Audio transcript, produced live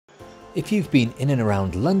If you've been in and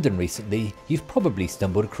around London recently, you've probably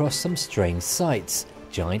stumbled across some strange sights.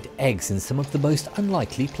 Giant eggs in some of the most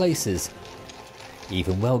unlikely places.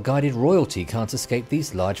 Even well-guided royalty can't escape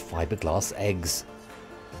these large fiberglass eggs.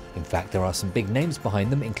 In fact, there are some big names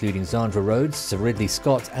behind them, including Zandra Rhodes, Sir Ridley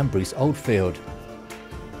Scott and Bruce Oldfield.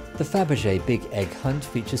 The Faberge Big Egg Hunt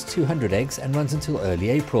features 200 eggs and runs until early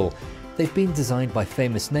April. They've been designed by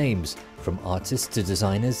famous names, from artists to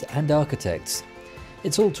designers and architects.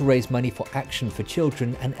 It's all to raise money for Action for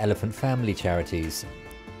Children and Elephant Family charities.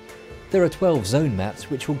 There are 12 zone maps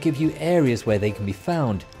which will give you areas where they can be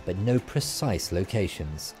found, but no precise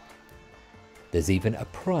locations. There's even a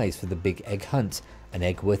prize for the Big Egg Hunt, an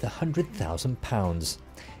egg worth £100,000.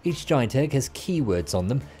 Each giant egg has keywords on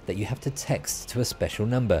them that you have to text to a special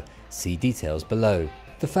number. See details below.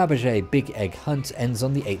 The Faberge Big Egg Hunt ends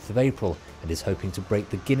on the 8th of April and is hoping to break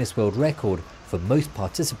the Guinness World Record for most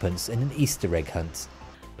participants in an Easter egg hunt.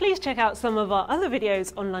 Please check out some of our other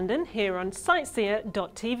videos on London here on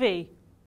sightseer.tv.